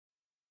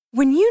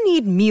When you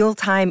need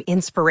mealtime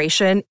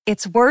inspiration,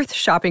 it's worth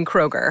shopping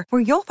Kroger,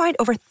 where you'll find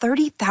over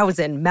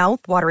 30,000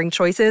 mouth-watering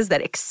choices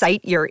that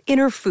excite your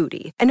inner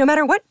foodie. And no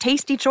matter what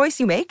tasty choice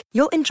you make,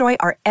 you'll enjoy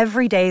our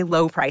everyday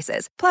low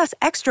prices, plus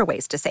extra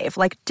ways to save,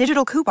 like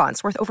digital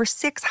coupons worth over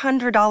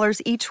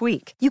 $600 each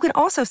week. You can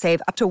also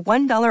save up to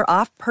 $1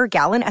 off per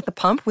gallon at the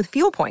pump with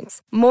fuel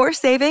points. More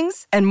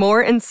savings and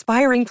more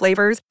inspiring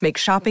flavors make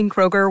shopping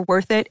Kroger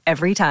worth it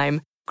every time.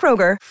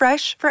 Kroger,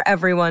 fresh for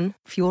everyone.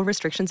 Fuel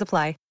restrictions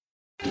apply.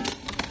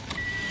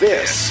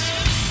 This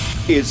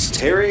is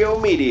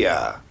Theriault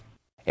Media.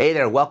 Hey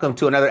there, welcome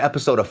to another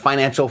episode of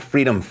Financial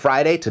Freedom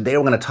Friday. Today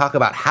we're going to talk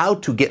about how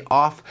to get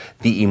off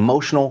the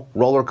emotional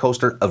roller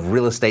coaster of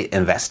real estate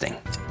investing.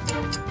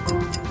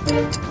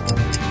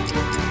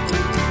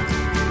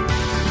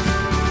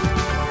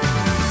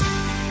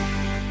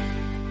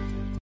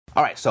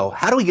 All right, so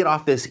how do we get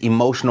off this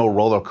emotional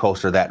roller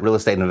coaster that real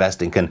estate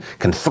investing can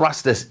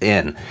thrust us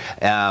in?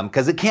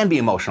 Because it can be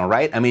emotional,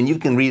 right? I mean, you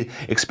can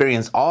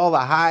experience all the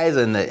highs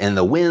and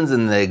the wins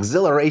and the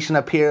exhilaration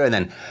up here, and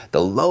then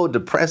the low,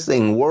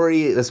 depressing,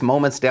 worry-less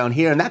moments down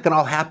here, and that can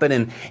all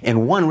happen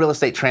in one real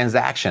estate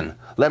transaction,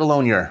 let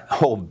alone your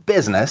whole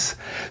business.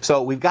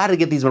 So we've got to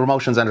get these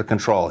emotions under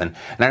control. And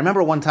I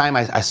remember one time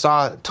I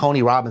saw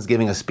Tony Robbins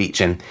giving a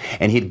speech, and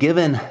he'd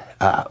given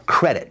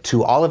credit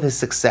to all of his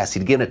success.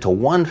 He'd given it to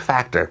one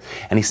factor,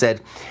 and he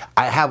said,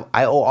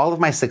 I owe all of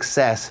my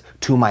success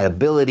to my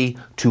ability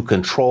to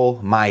control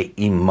my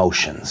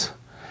emotions.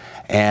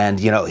 And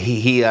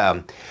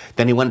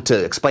then he went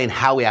to explain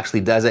how he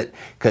actually does it,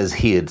 because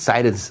he had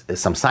cited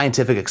some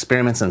scientific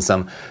experiments and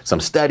some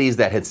studies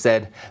that had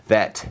said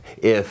that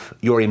if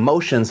your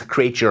emotions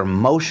create your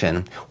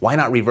motion, why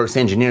not reverse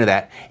engineer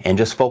that and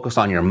just focus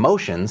on your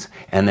emotions,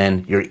 and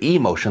then your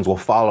emotions will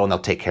follow and they'll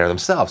take care of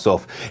themselves.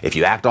 So if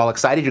you act all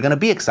excited, you're going to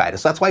be excited.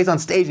 So that's why he's on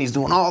stage and he's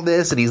doing all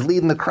this and he's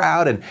leading the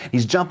crowd and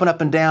he's jumping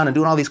up and down and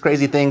doing all these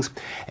crazy things.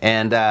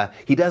 And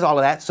he does all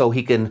of that so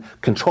he can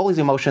control his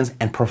emotions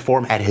and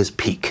perform at his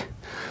peak.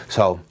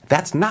 So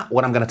that's not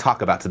what I'm going to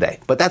talk about today,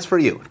 but that's for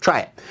you.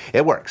 Try it.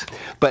 It works.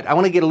 But I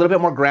want to get a little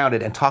bit more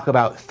grounded and talk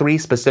about 3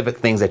 specific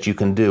things that you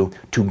can do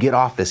to get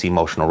off this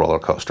emotional roller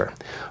coaster.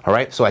 All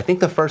right. So I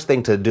think the first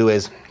thing to do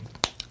is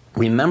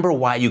remember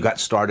why you got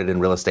started in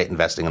real estate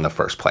investing in the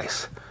first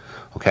place.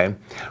 Okay.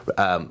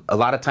 A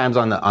lot of times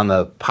on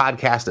the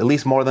podcast, at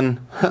least more than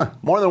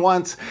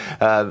once,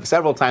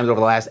 several times over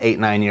the last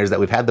 8-9 years that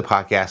we've had the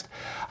podcast,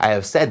 I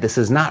have said this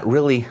is not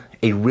really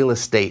a real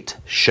estate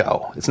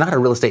show. It's not a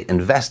real estate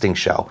investing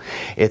show.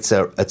 It's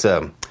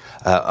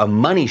a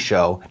money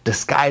show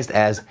disguised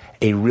as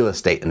a real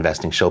estate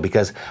investing show,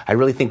 because I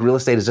really think real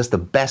estate is just the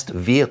best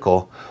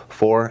vehicle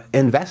for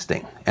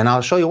investing. And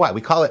I'll show you why.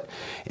 We call it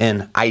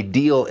an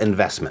ideal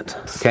investment.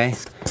 Okay.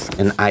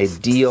 An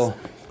ideal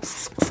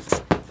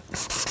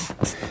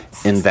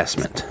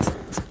investment.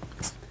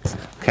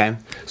 Okay,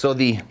 so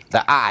the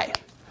I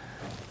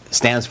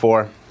stands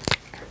for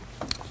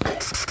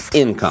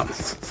income.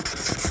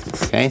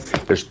 Okay,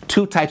 there's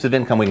 2 types of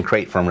income we can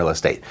create from real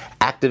estate: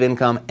 active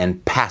income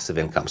and passive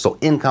income. So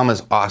income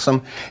is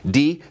awesome.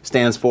 D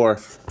stands for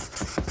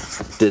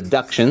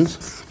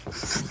deductions.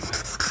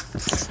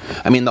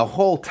 I mean, the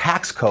whole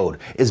tax code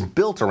is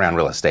built around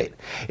real estate.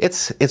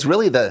 It's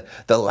really the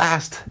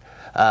last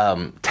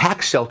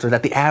tax shelter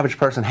that the average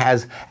person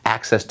has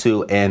access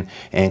to and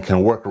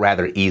can work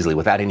rather easily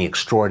without any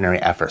extraordinary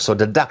effort. So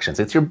deductions,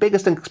 it's your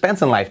biggest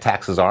expense in life,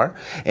 taxes are,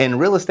 and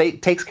real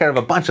estate takes care of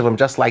a bunch of them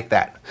just like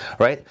that,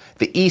 right?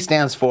 The E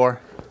stands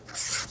for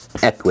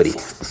equity.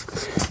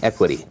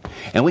 Equity.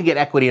 And we get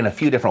equity in a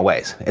few different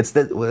ways.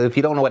 If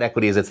you don't know what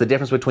equity is, it's the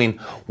difference between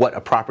what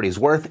a property is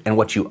worth and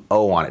what you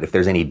owe on it, if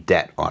there's any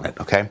debt on it,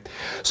 okay?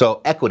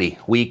 So equity,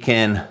 we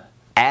can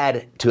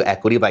add to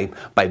equity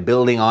by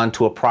building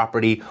onto a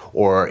property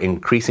or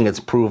increasing its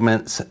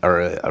improvements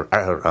or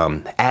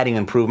adding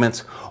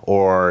improvements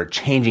or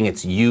changing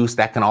its use.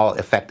 That can all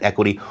affect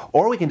equity.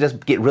 Or we can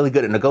just get really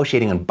good at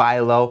negotiating and buy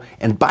low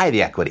and buy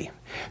the equity.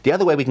 The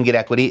other way we can get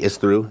equity is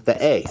through the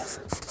A,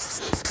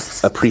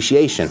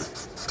 appreciation.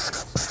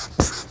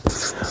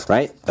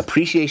 Right?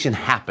 Appreciation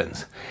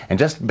happens. And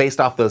just based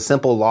off the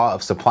simple law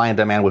of supply and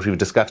demand, which we've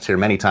discussed here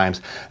many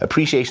times,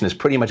 appreciation is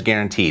pretty much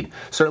guaranteed.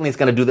 Certainly it's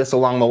going to do this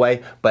along the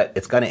way, but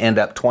it's going to end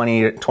up 20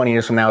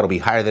 years from now, it'll be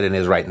higher than it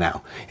is right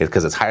now.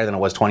 Because it's higher than it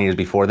was 20 years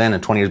before then,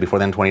 and 20 years before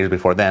then, 20 years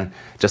before then.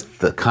 Just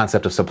the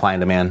concept of supply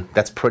and demand,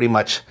 that's pretty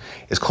much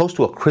as close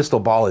to a crystal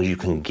ball as you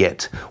can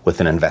get with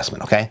an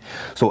investment, okay?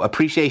 So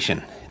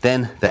appreciation.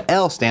 Then the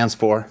L stands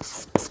for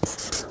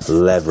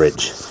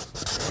leverage.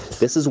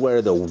 This is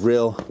where the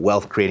real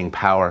wealth-creating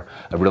power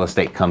of real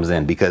estate comes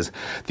in, because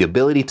the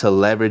ability to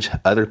leverage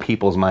other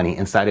people's money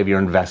inside of your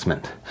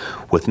investment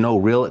with no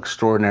real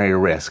extraordinary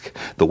risk,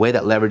 the way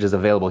that leverage is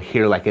available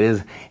here like it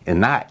is and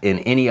not in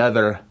any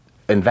other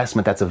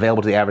investment that's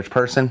available to the average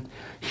person,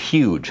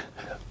 huge.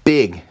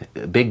 Big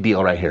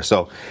deal right here.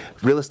 So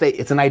real estate,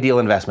 it's an ideal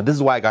investment. This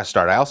is why I got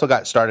started. I also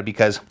got started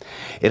because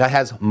it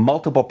has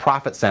multiple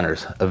profit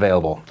centers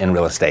available in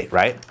real estate,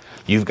 right?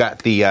 you've got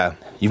the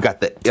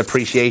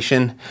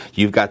appreciation,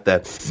 you've got the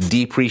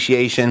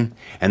depreciation,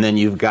 and then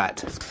you've got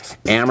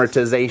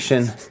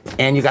amortization,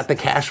 and you got the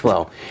cash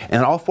flow.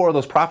 And all four of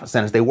those profit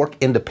centers, they work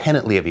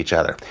independently of each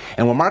other.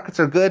 And when markets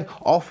are good,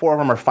 all four of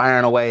them are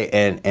firing away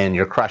and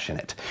you're crushing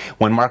it.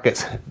 When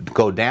markets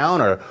go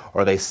down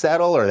or they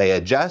settle or they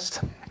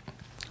adjust,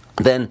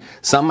 then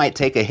some might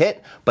take a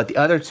hit, but the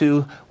other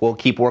two will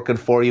keep working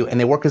for you, and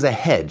they work as a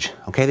hedge,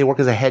 okay? They work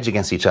as a hedge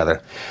against each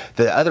other.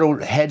 The other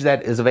hedge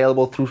that is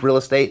available through real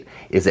estate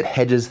is it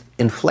hedges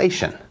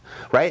inflation,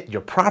 right?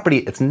 Your property,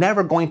 it's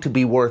never going to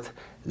be worth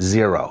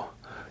zero.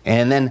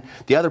 And then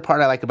the other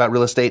part I like about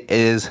real estate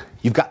is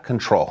you've got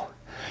control.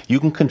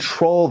 You can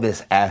control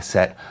this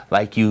asset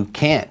like you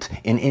can't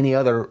in any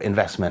other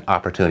investment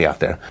opportunity out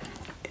there.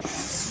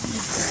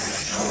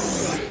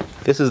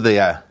 This is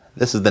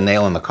the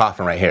nail in the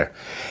coffin right here.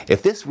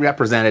 If this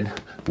represented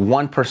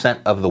 1%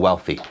 of the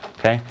wealthy,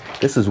 okay?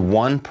 This is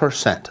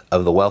 1%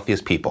 of the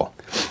wealthiest people,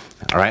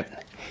 all right?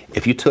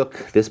 If you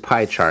took this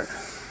pie chart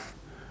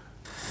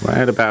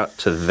right about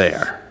to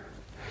there,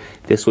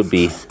 this would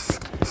be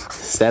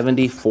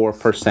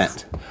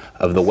 74%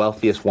 of the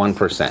wealthiest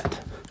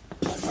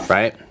 1%,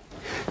 right?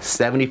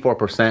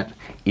 74%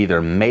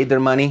 either made their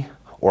money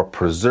or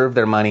preserved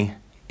their money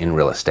in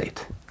real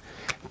estate.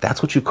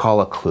 That's what you call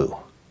a clue.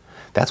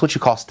 That's what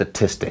you call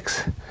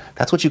statistics.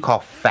 That's what you call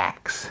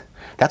facts.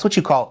 That's what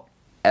you call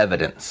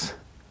evidence.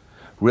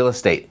 Real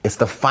estate, it's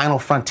the final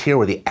frontier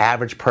where the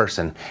average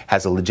person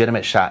has a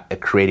legitimate shot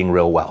at creating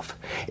real wealth.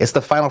 It's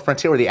the final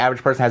frontier where the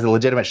average person has a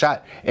legitimate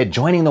shot at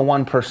joining the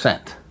 1%.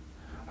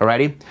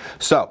 Alrighty?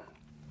 So,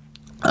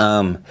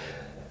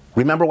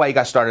 remember why you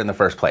got started in the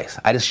first place.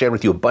 I just shared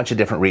with you a bunch of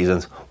different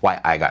reasons why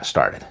I got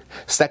started.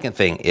 Second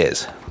thing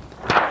is,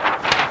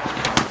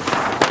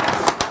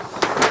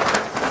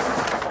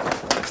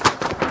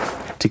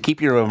 to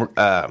keep your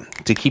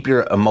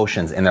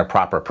emotions in their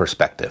proper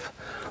perspective.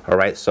 All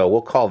right, so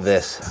we'll call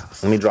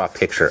this, let me draw a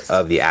picture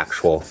of the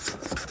actual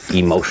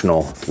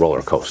emotional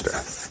roller coaster.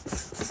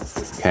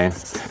 Okay?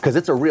 Because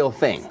it's a real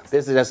thing.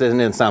 This just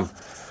isn't some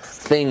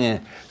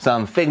figment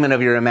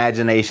of your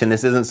imagination.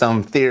 This isn't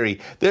some theory.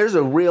 There's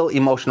a real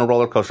emotional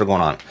roller coaster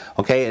going on.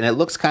 Okay? And it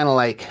looks kind of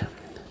like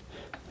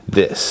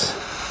this.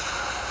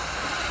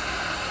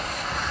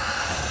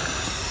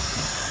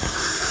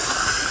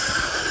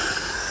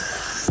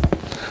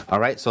 All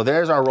right, so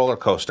there's our roller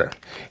coaster.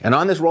 And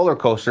on this roller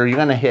coaster, you're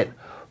gonna hit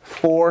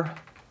 4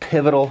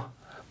 pivotal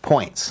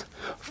points,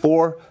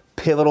 4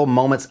 pivotal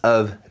moments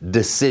of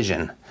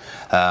decision.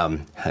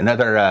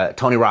 Another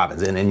Tony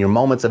Robbins, and your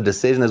moments of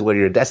decision is where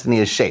your destiny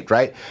is shaped,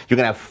 right? You're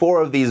gonna have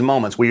 4 of these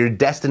moments where your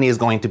destiny is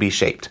going to be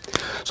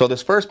shaped. So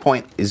this first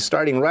point is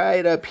starting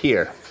right up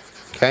here,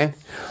 okay?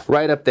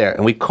 Right up there,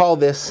 and we call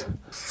this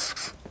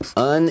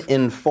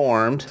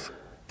uninformed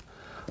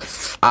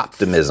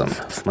optimism.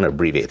 I'm going to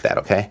abbreviate that,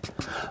 okay?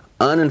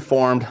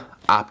 Uninformed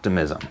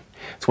optimism.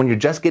 It's when you're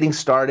just getting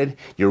started,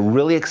 you're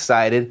really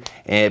excited,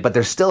 but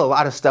there's still a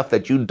lot of stuff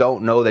that you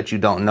don't know,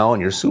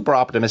 and you're super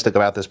optimistic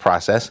about this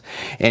process.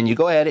 And you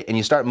go ahead and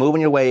you start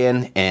moving your way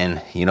in,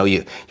 and you know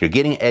you're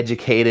getting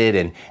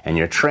educated, and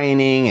you're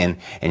training, and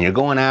you're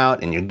going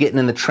out, and you're getting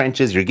in the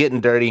trenches, you're getting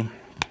dirty.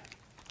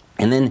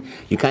 And then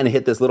you kind of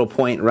hit this little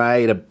point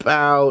right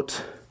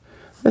about,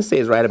 let's say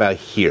it's right about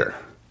here.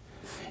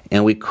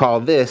 And we call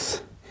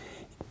this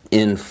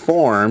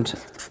informed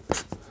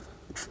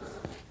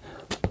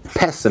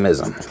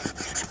pessimism.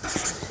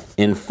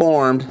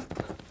 Informed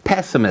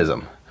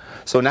pessimism.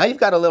 So now you've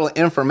got a little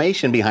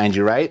information behind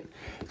you, right?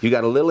 You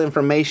got a little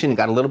information, you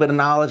got a little bit of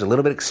knowledge, a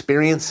little bit of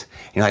experience.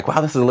 And you're like,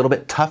 wow, this is a little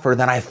bit tougher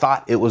than I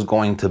thought it was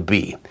going to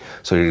be.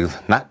 So you're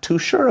not too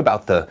sure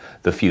about the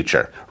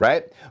future,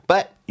 right?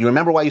 But you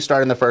remember why you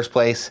started in the first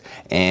place,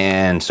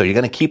 and so you're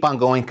going to keep on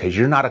going because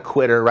you're not a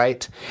quitter,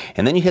 right?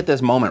 And then you hit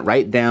this moment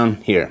right down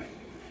here.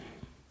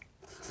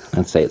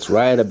 Let's say it's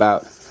right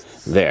about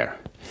there.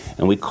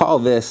 And we call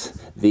this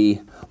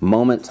the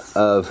moment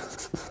of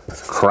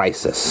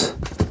crisis.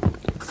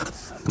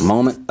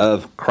 Moment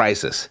of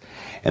crisis.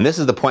 And this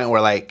is the point where,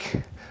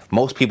 like,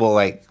 most people are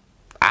like,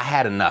 I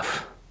had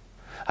enough.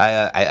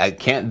 I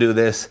can't do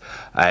this.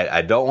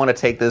 I don't want to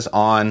take this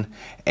on.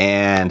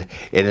 And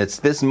it's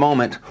this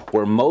moment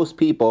where most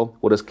people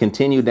will just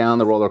continue down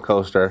the roller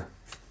coaster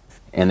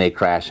and they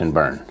crash and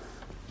burn.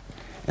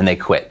 And they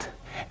quit.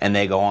 And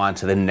they go on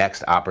to the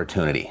next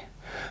opportunity.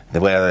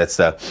 Whether it's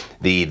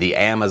the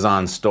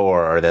Amazon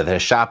store or the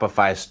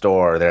Shopify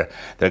store,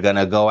 they're going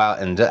to go out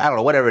and, I don't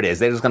know, whatever it is.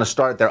 They're just going to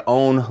start their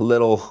own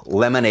little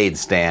lemonade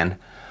stand,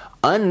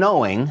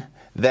 unknowingly,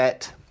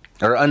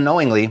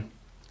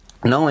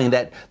 knowing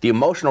that the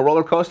emotional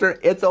roller coaster,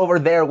 it's over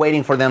there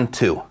waiting for them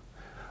too.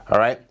 All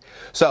right?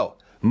 So,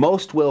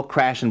 most will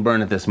crash and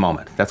burn at this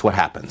moment. That's what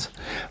happens.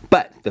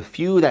 But the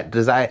few that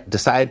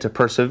decide to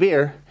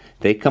persevere,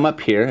 they come up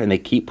here and they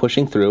keep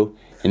pushing through,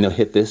 and they'll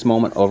hit this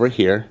moment over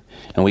here,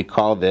 and we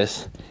call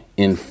this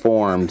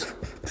informed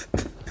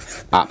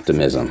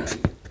optimism.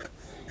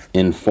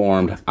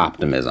 Informed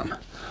optimism.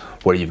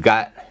 Where you've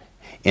got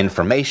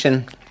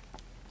information,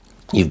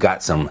 You've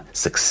got some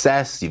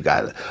success, you've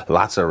got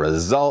lots of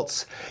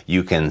results,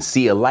 you can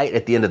see a light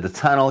at the end of the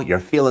tunnel, you're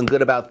feeling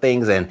good about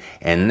things, and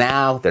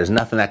now there's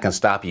nothing that can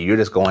stop you. You're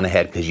just going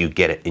ahead because you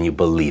get it and you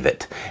believe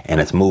it,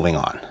 and it's moving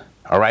on.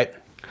 All right?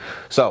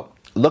 So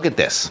look at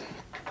this.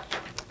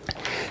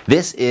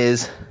 This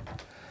is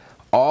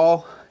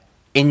all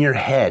in your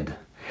head.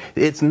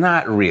 It's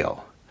not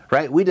real.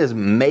 Right? We just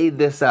made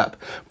this up.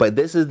 But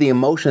this is the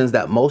emotions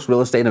that most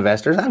real estate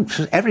investors,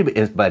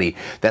 everybody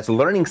that's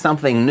learning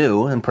something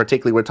new, and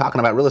particularly we're talking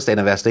about real estate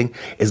investing,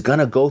 is going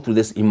to go through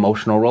this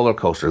emotional roller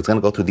coaster. It's going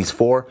to go through these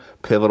 4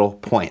 pivotal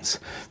points.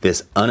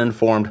 This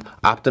uninformed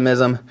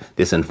optimism,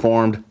 this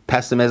informed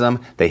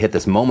pessimism. They hit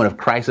this moment of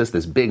crisis,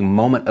 this big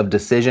moment of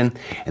decision,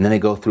 and then they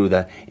go through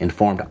the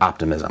informed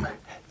optimism.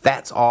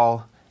 That's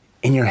all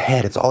in your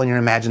head. It's all in your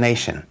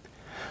imagination.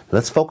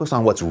 Let's focus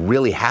on what's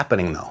really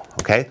happening though,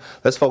 okay?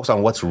 Let's focus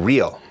on what's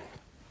real.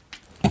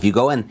 If you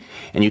go in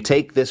and you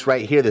take this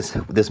right here,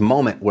 this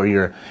moment where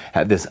you're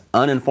this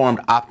uninformed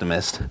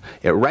optimist,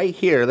 right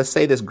here, let's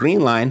say this green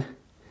line,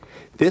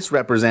 this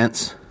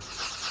represents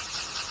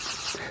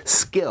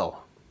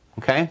skill,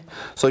 okay?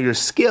 So your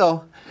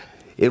skill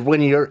is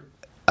when you're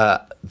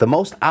the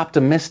most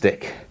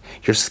optimistic,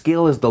 your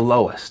skill is the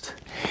lowest.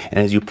 And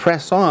as you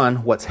press on,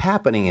 what's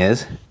happening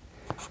is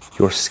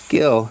your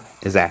skill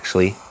is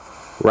actually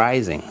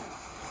rising.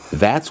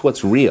 That's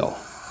what's real.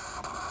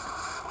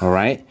 All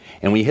right?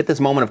 And when you hit this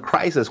moment of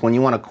crisis, when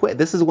you want to quit,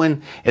 this is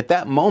when, at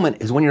that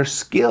moment, is when your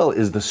skill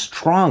is the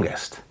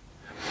strongest.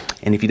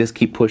 And if you just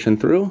keep pushing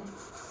through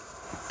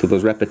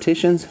those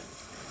repetitions,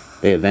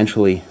 they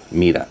eventually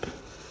meet up.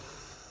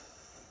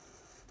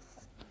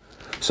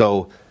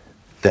 So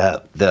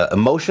the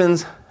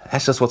emotions,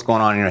 that's just what's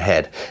going on in your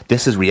head.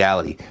 This is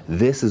reality.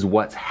 This is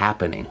what's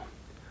happening.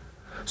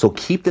 So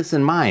keep this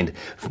in mind.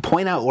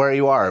 Point out where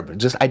you are.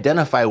 Just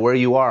identify where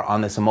you are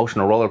on this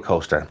emotional roller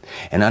coaster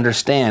and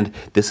understand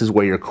this is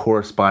where your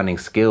corresponding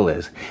skill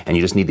is. And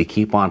you just need to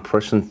keep on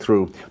pushing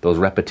through those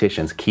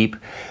repetitions. Keep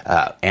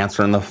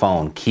answering the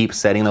phone. Keep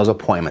setting those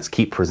appointments.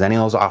 Keep presenting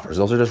those offers.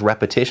 Those are just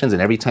repetitions.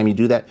 And every time you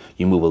do that,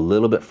 you move a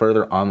little bit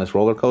further on this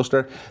roller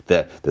coaster.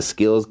 The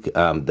skills,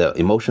 the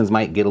emotions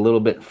might get a little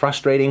bit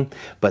frustrating,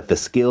 but the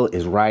skill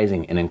is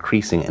rising and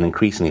increasing and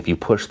increasing. If you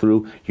push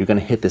through, you're going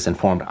to hit this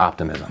informed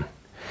optimism.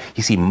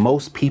 You see,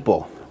 most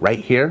people right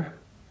here,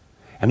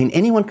 I mean,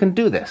 anyone can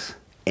do this.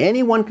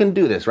 Anyone can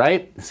do this,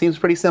 right? It seems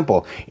pretty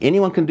simple.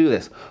 Anyone can do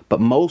this, but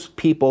most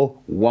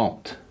people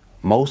won't.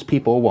 Most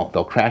people won't.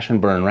 They'll crash and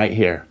burn right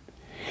here.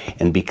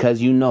 And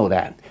because you know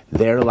that,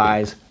 there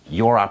lies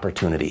your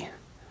opportunity.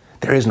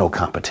 There is no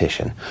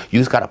competition. You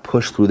just got to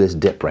push through this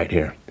dip right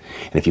here.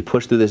 And if you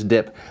push through this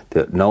dip,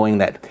 knowing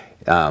that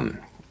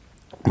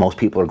most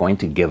people are going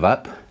to give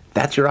up,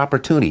 that's your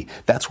opportunity.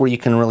 That's where you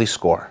can really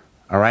score,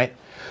 all right?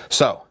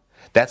 So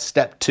that's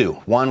step 2.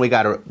 1, we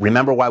got to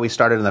remember why we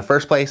started in the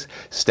first place.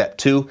 Step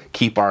 2,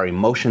 keep our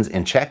emotions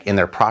in check in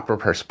their proper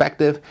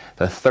perspective.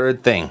 The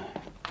third thing,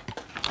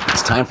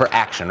 it's time for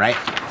action, right?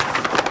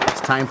 It's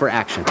time for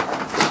action.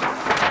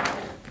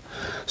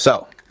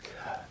 So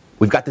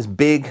we've got this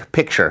big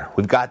picture.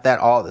 We've got that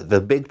all,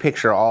 the big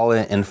picture all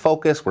in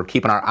focus. We're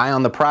keeping our eye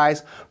on the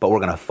prize, but we're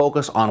going to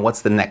focus on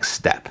what's the next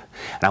step.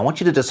 And I want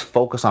you to just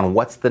focus on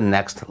what's the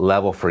next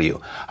level for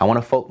you. I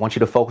want you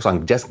to focus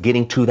on just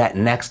getting to that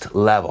next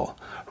level,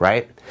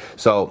 right?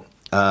 So,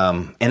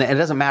 and it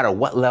doesn't matter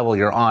what level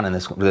you're on in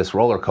this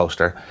roller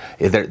coaster.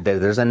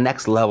 There's a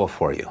next level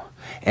for you.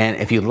 And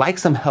if you'd like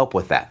some help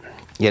with that,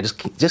 yeah,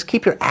 just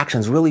keep your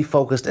actions really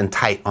focused and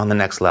tight on the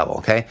next level,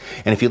 okay?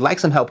 And if you'd like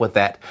some help with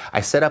that,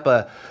 I set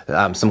up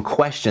some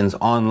questions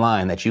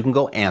online that you can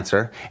go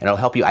answer, and it'll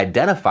help you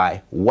identify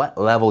what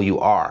level you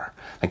are.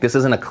 Like, this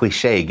isn't a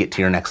cliche, get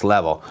to your next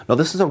level. No,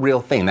 this is a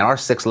real thing. There are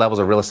 6 levels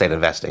of real estate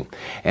investing.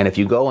 And if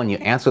you go and you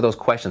answer those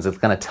questions, it's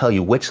going to tell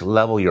you which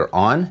level you're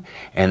on,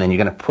 and then you're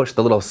going to push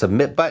the little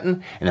submit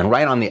button, and then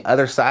right on the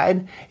other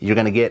side, you're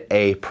going to get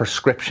a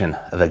prescription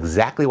of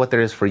exactly what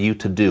there is for you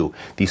to do.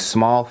 These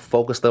small,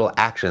 focused little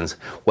actions,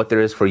 what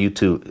there is for you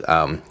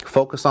to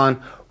focus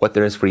on, what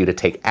there is for you to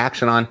take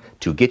action on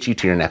to get you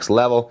to your next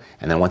level.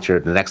 And then once you're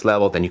at the next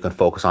level, then you can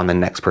focus on the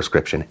next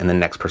prescription and the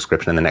next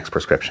prescription and the next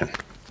prescription.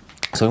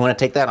 So we want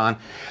to take that on.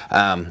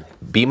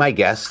 Be my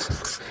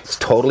guest. It's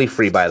totally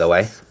free, by the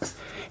way.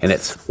 And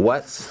it's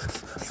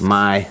what's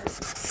my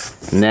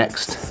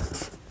next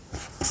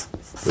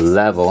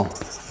level.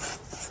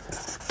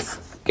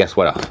 Guess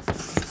what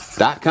else?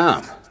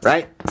 .com,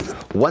 right?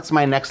 What's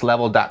my next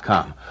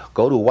level.com.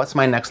 Go to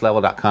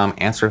what'smynextlevel.com,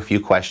 answer a few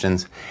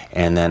questions,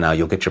 and then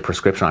you'll get your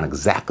prescription on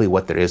exactly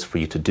what there is for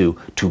you to do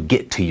to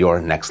get to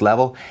your next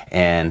level.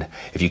 And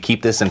if you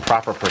keep this in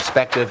proper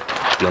perspective,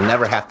 you'll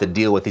never have to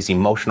deal with this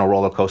emotional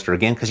roller coaster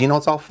again, because you know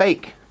it's all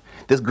fake.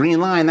 This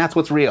green line, that's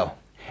what's real.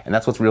 And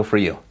that's what's real for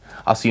you.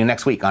 I'll see you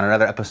next week on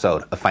another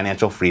episode of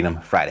Financial Freedom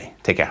Friday.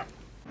 Take care.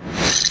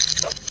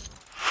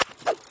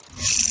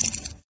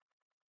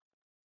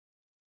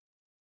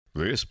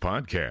 This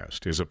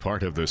podcast is a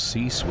part of the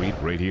C-Suite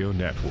Radio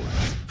Network.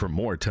 For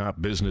more top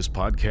business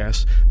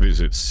podcasts,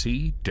 visit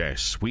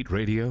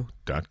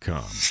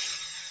c-suiteradio.com.